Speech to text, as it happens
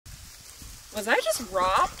Was I just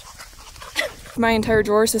robbed? My entire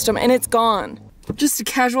drawer system, and it's gone. Just a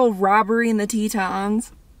casual robbery in the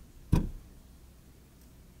Tetons.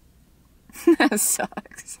 That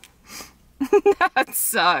sucks. That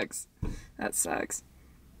sucks. That sucks.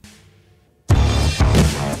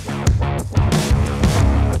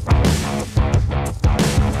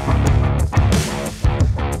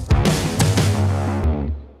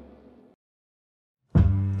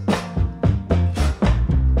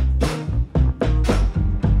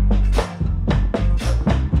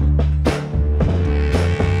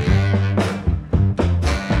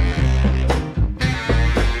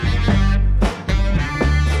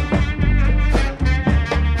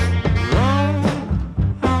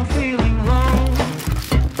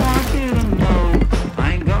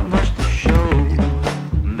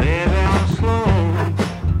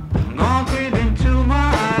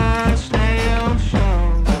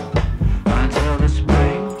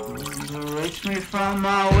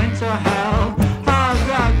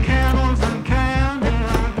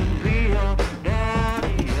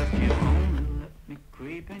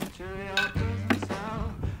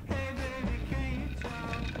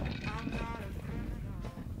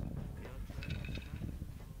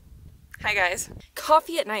 Hi guys.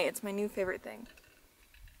 Coffee at night, it's my new favorite thing.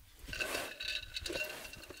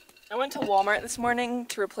 I went to Walmart this morning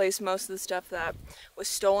to replace most of the stuff that was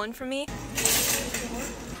stolen from me.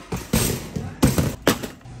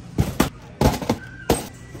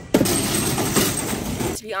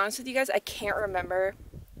 To be honest with you guys, I can't remember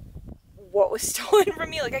what was stolen from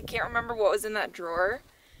me. Like, I can't remember what was in that drawer.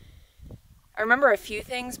 I remember a few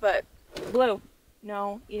things, but blue.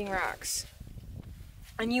 No, eating rocks.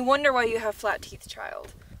 And you wonder why you have flat teeth,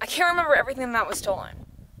 child. I can't remember everything that was stolen.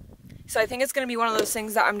 So I think it's going to be one of those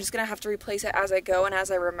things that I'm just going to have to replace it as I go and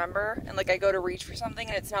as I remember. And like I go to reach for something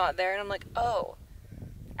and it's not there and I'm like, oh,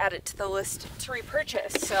 add it to the list to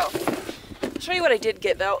repurchase. So I'll show you what I did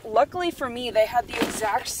get though. Luckily for me, they had the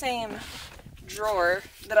exact same drawer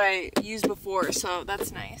that I used before, so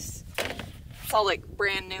that's nice. It's all like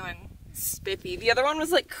brand new and spiffy. The other one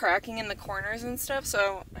was like cracking in the corners and stuff,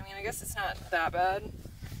 so I mean, I guess it's not that bad.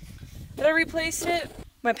 But I replaced it.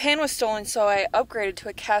 My pan was stolen, so I upgraded to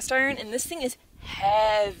a cast iron, and this thing is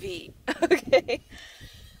heavy. Okay,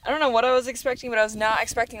 I don't know what I was expecting, but I was not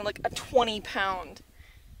expecting like a 20-pound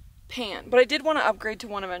pan. But I did want to upgrade to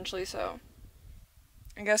one eventually, so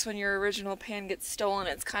I guess when your original pan gets stolen,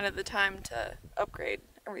 it's kind of the time to upgrade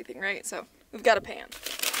everything, right? So we've got a pan.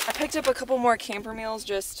 I picked up a couple more camper meals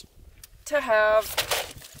just to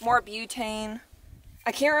have more butane.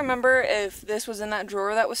 I can't remember if this was in that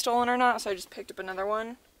drawer that was stolen or not, so I just picked up another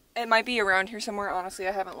one. It might be around here somewhere, honestly,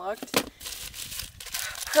 I haven't looked.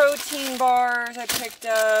 Protein bars I picked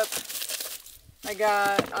up. I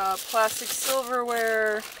got plastic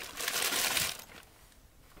silverware.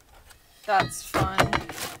 That's fun.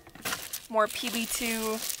 More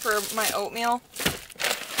PB2 for my oatmeal.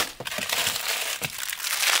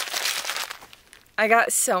 I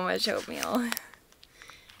got so much oatmeal.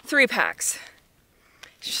 3 packs.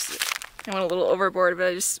 Just, I went a little overboard, but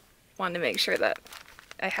I just wanted to make sure that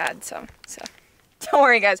I had some. So don't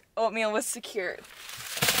worry guys, oatmeal was secured.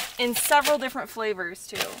 In several different flavors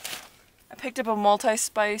too. I picked up a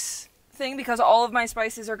multi-spice thing because all of my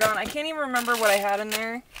spices are gone. I can't even remember what I had in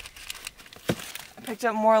there. I picked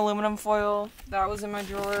up more aluminum foil. That was in my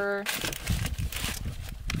drawer.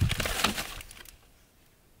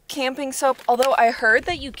 Camping soap, although I heard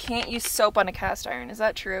that you can't use soap on a cast iron. Is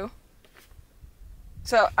that true?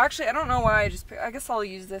 So, actually, I don't know why I guess I'll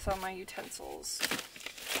use this on my utensils.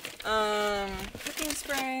 Cooking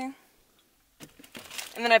spray.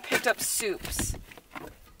 And then I picked up soups.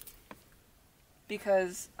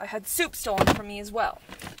 Because I had soup stolen from me as well.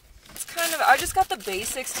 It's kind of, I just got the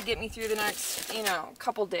basics to get me through the next, you know,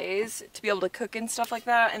 couple days to be able to cook and stuff like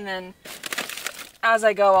that. And then, as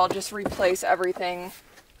I go, I'll just replace everything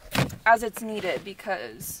as it's needed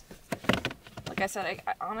because, like I said,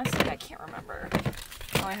 I honestly, I can't remember.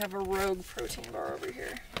 Oh, I have a Rogue protein bar over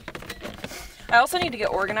here. I also need to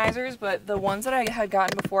get organizers, but the ones that I had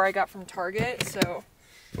gotten before I got from Target, so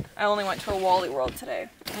I only went to a Wally World today.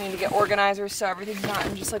 I need to get organizers so everything's not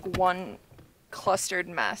in just like one clustered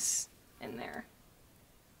mess in there.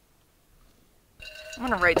 I'm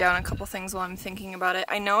gonna write down a couple things while I'm thinking about it.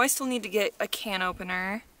 I know I still need to get a can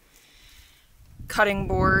opener, cutting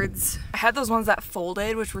boards. I had those ones that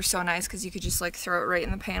folded, which were so nice because you could just like throw it right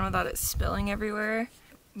in the pan without it spilling everywhere.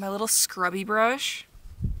 My little scrubby brush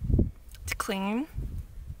to clean.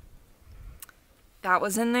 That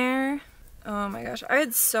was in there. Oh my gosh, I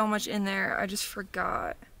had so much in there, I just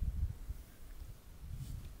forgot.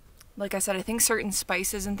 like I said, I think certain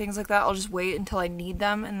spices and things like that, I'll just wait until I need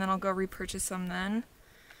them and then I'll go repurchase them then.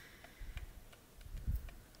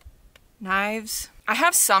 Knives. I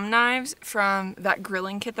have some knives from that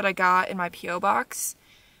grilling kit that I got in my P.O. box,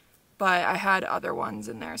 but I had other ones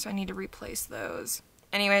in there, so I need to replace those.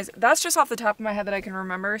 Anyways, that's just off the top of my head that I can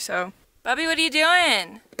remember, so. Bubby, what are you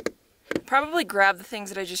doing? Probably grab the things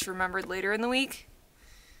that I just remembered later in the week.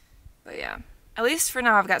 But yeah, at least for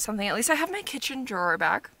now I've got something. At least I have my kitchen drawer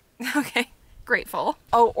back. Okay, grateful.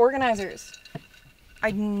 Oh, organizers.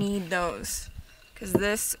 I need those, because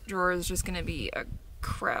this drawer is just gonna be a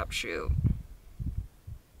crapshoot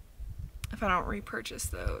if I don't repurchase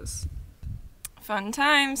those. Fun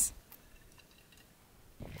times.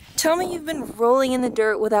 Tell me you've been rolling in the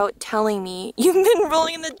dirt without telling me. You've been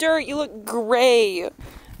rolling in the dirt. You look gray.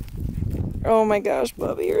 Oh my gosh,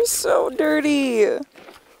 Bubby, you're so dirty.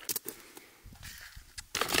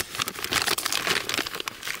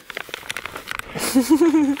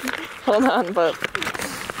 Hold on, bub.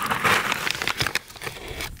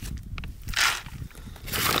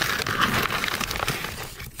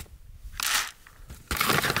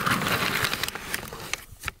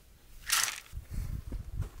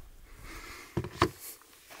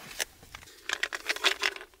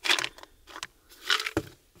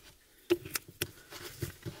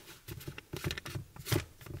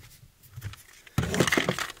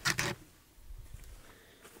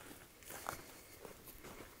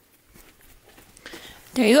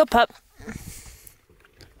 There you go, pup.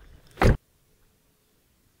 I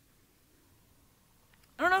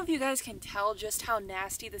don't know if you guys can tell just how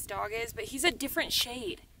nasty this dog is, but he's a different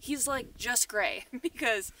shade. He's like just gray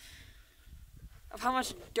because of how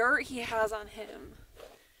much dirt he has on him.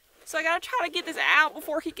 So I gotta try to get this out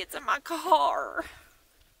before he gets in my car.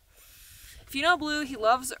 If you know Blue, he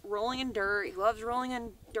loves rolling in dirt. He loves rolling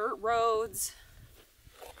in dirt roads.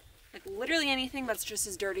 Like literally anything that's just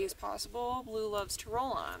as dirty as possible, Blue loves to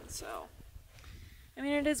roll on, so. I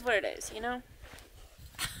mean, it is what it is, you know?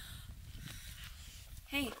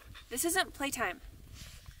 Hey, this isn't playtime.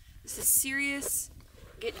 This is serious,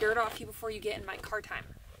 get dirt off you before you get in my car time.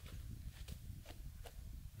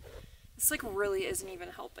 This like really isn't even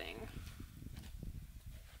helping.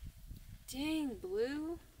 Dang,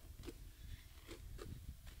 Blue.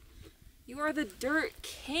 You are the dirt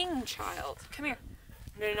king, child. Come here.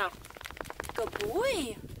 No. Good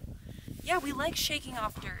boy. Yeah, we like shaking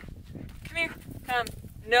off dirt. Come here. Come.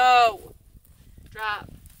 No. Drop.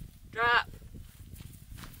 Drop.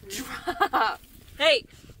 Drop. Hey.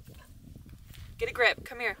 Get a grip.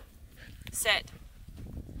 Come here. Sit.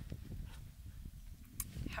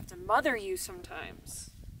 I have to mother you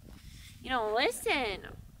sometimes. You know, listen.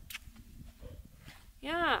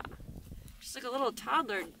 Yeah. Just like a little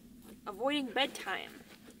toddler avoiding bedtime.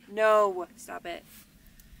 No. Stop it.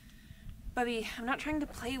 Bubby, I'm not trying to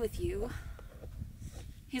play with you.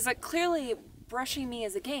 He's like clearly brushing me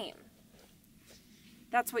as a game.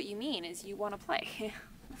 That's what you mean, is you want to play.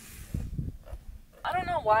 I don't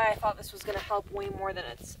know why I thought this was going to help way more than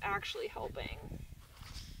it's actually helping.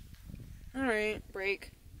 Alright,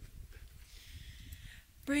 break.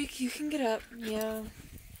 Break, you can get up. Yeah.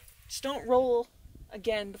 Just don't roll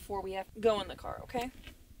again before we have to go in the car, okay?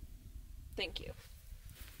 Thank you.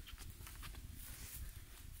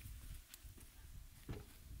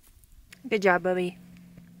 Good job, Bubby.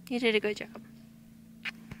 You did a good job.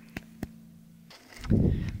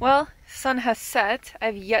 Well, sun has set.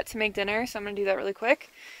 I've yet to make dinner, so I'm gonna do that really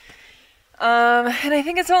quick. And I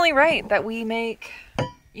think it's only right that we make,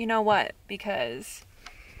 you know what, because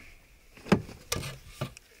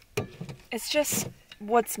it's just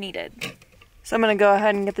what's needed. So I'm gonna go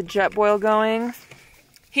ahead and get the jet boil going,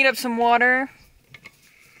 heat up some water,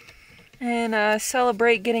 and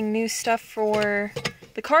celebrate getting new stuff for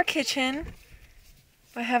the car kitchen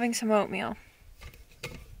by having some oatmeal.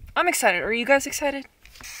 I'm excited. Are you guys excited?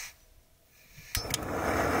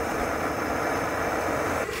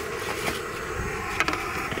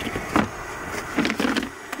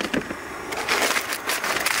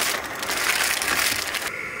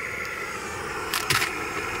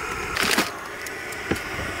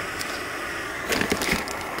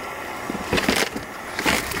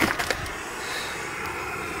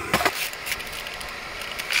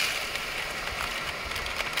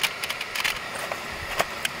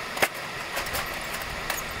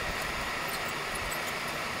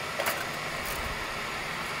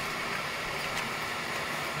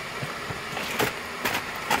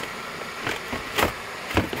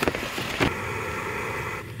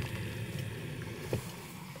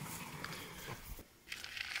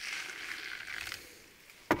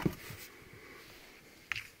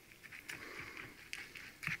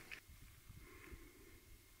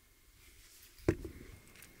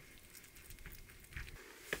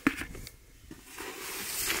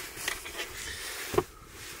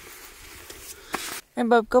 Alright,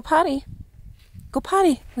 bub, go potty. Go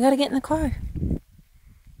potty. We gotta get in the car.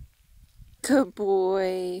 Good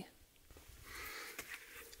boy.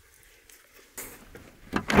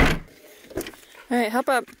 Alright, hop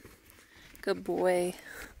up. Good boy.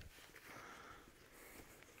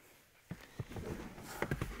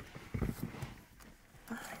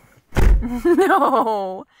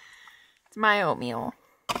 No! It's my oatmeal.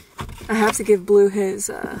 I have to give Blue his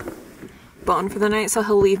bone for the night, so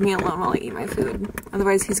he'll leave me alone while I eat my food.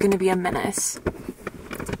 Otherwise, he's gonna be a menace.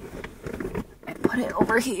 I put it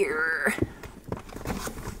over here.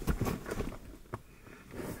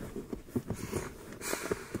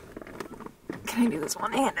 Can I do this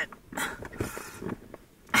one-handed?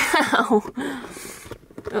 Ow.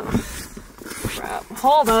 Oh, crap.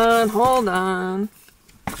 Hold on, hold on.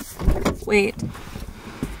 Wait.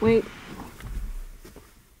 Wait.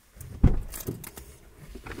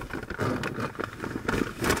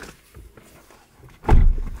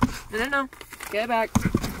 No. Get back.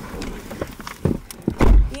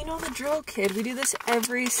 You know the drill, kid. We do this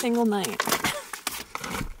every single night.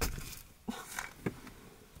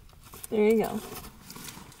 There you go.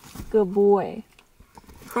 Good boy.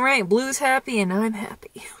 Alright, Blue's happy and I'm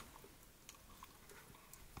happy.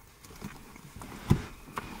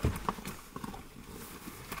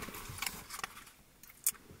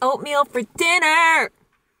 Oatmeal for dinner!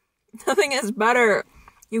 Nothing is better.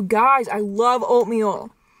 You guys, I love oatmeal.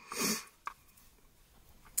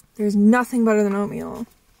 There's nothing better than oatmeal.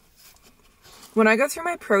 When I go through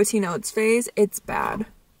my protein oats phase, it's bad.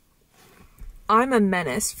 I'm a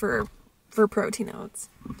menace for protein oats.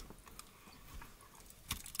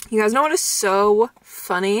 You guys know what is so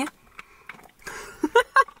funny?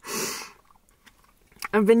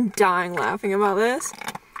 I've been dying laughing about this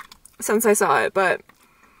since I saw it, but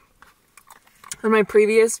in my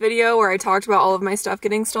previous video where I talked about all of my stuff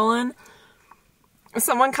getting stolen,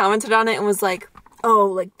 someone commented on it and was like, oh,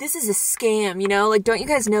 like, this is a scam, you know? Like, don't you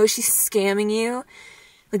guys know she's scamming you?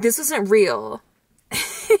 Like, this wasn't real.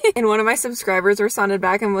 And one of my subscribers responded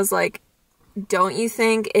back and was like, don't you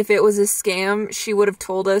think if it was a scam, she would have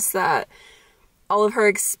told us that all of her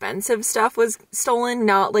expensive stuff was stolen,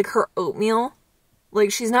 not, like, her oatmeal?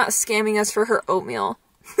 Like, she's not scamming us for her oatmeal.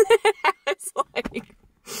 It's like,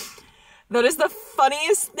 that is the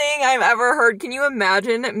funniest thing I've ever heard. Can you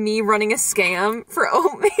imagine me running a scam for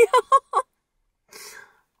oatmeal?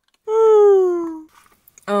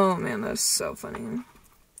 Oh man, that's so funny.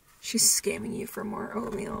 She's scamming you for more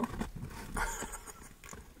oatmeal.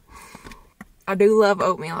 I do love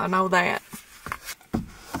oatmeal, I know that.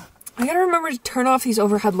 I gotta remember to turn off these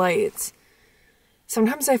overhead lights.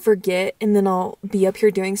 Sometimes I forget and then I'll be up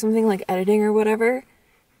here doing something like editing or whatever.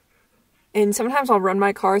 And sometimes I'll run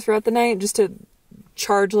my car throughout the night just to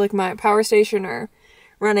charge like my power station or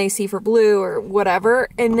run AC for Blue or whatever.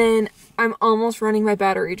 And then I'm almost running my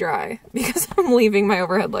battery dry because I'm leaving my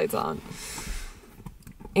overhead lights on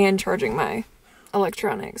and charging my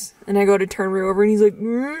electronics. And I go to turn Rue over and he's like,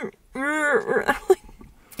 I'm like,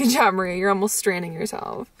 good job, Maria. You're almost stranding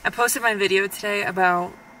yourself. I posted my video today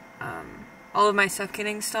about all of my stuff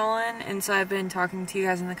getting stolen. And so I've been talking to you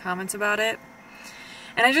guys in the comments about it.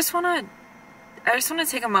 And I just want to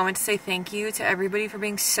take a moment to say thank you to everybody for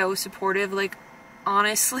being so supportive. Like,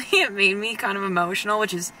 honestly, it made me kind of emotional,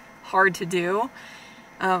 which is hard to do.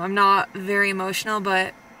 I'm not very emotional,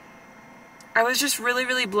 but I was just really,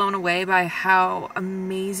 really blown away by how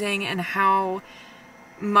amazing and how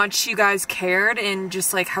much you guys cared and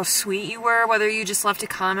just like how sweet you were, whether you just left a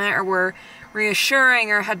comment or were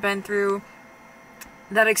reassuring or had been through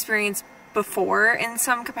that experience before in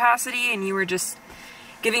some capacity and you were just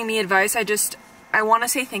giving me advice. I want to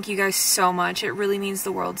say thank you guys so much. It really means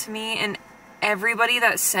the world to me. And everybody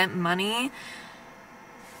that sent money,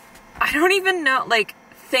 I don't even know, like,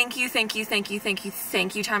 thank you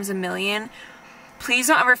times a million. Please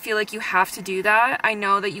don't ever feel like you have to do that. I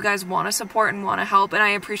know that you guys want to support and want to help, and I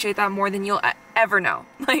appreciate that more than you'll ever know.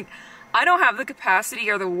 Like, I don't have the capacity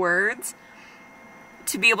or the words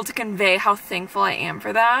to be able to convey how thankful I am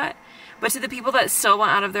for that. But to the people that still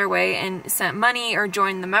went out of their way and sent money or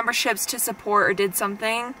joined the memberships to support or did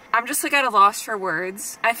something, I'm just like at a loss for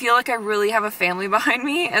words. I feel like I really have a family behind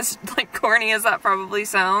me, as like corny as that probably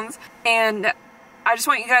sounds. And I just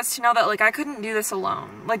want you guys to know that like I couldn't do this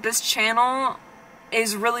alone. Like this channel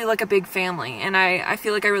is really like a big family, and I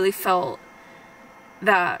feel like I really felt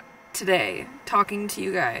that today talking to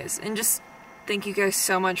you guys. And just thank you guys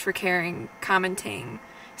so much for caring, commenting,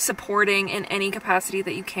 supporting in any capacity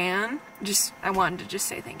that you can. I wanted to just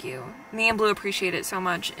say thank you. Me and Blue appreciate it so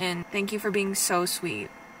much, and thank you for being so sweet.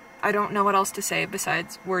 I don't know what else to say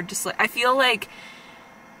besides we're just like, I feel like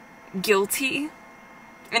guilty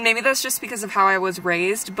And maybe that's just because of how I was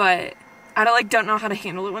raised, but I don't know how to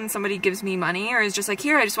handle it when somebody gives me money or is just like,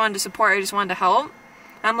 here, I just wanted to support, I just wanted to help.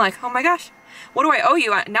 I'm like, oh my gosh, what do I owe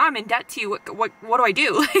you? Now I'm in debt to you. What do I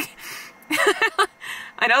do? Like,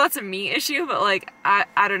 I know that's a me issue, but like,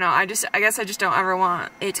 I don't know. I guess I just don't ever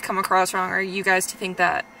want it to come across wrong or you guys to think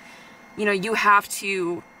that, you know, you have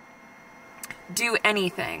to do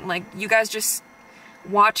anything. Like, you guys just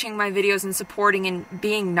watching my videos and supporting and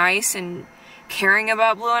being nice and caring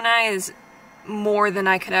about Blue and I is more than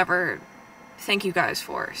I could ever thank you guys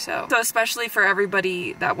for. So especially for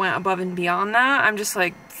everybody that went above and beyond that, I'm just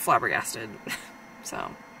like flabbergasted.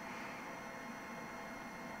 So,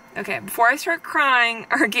 okay, before I start crying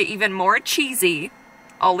or get even more cheesy,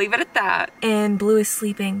 I'll leave it at that. And Blue is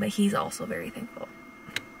sleeping, but he's also very thankful.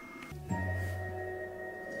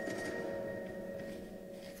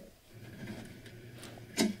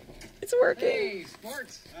 It's working. Hey,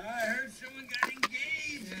 sports. I heard someone got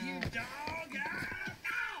engaged, you dog.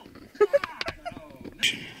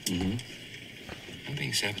 I'm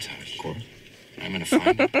being sabotaged. Of course. I'm gonna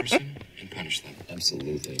find that person and punish them.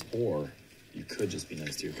 Absolutely. Or you could just be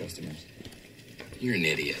nice to your customers. You're an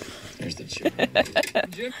idiot. There's the chip.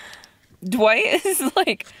 Dwight is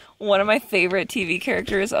like one of my favorite TV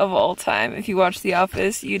characters of all time. If you watch The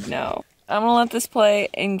Office, you'd know. I'm gonna let this play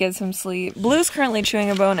and get some sleep. Blue's currently chewing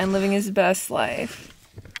a bone and living his best life.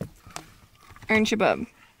 Aren't you, bub?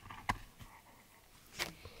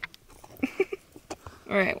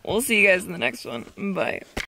 Alright, we'll see you guys in the next one. Bye.